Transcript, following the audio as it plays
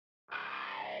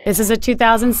This is a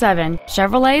 2007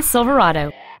 Chevrolet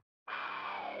Silverado.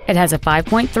 It has a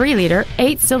 5.3-liter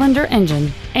 8-cylinder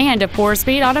engine and a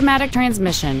 4-speed automatic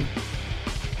transmission.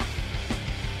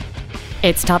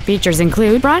 Its top features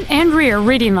include front and rear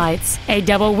reading lights, a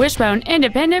double wishbone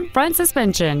independent front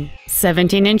suspension,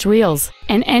 17-inch wheels,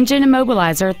 an engine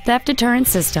immobilizer theft deterrent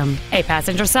system, a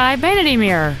passenger side vanity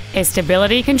mirror, a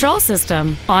stability control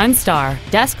system, OnStar,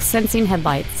 dusk sensing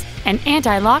headlights, an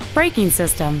anti-lock braking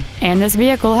system, and this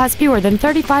vehicle has fewer than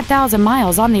 35,000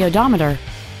 miles on the odometer.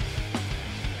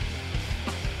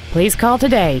 Please call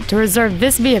today to reserve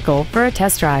this vehicle for a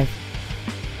test drive.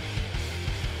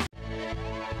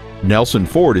 Nelson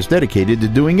Ford is dedicated to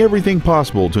doing everything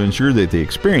possible to ensure that the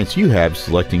experience you have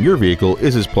selecting your vehicle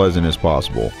is as pleasant as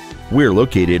possible. We're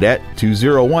located at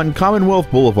 201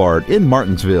 Commonwealth Boulevard in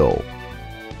Martinsville.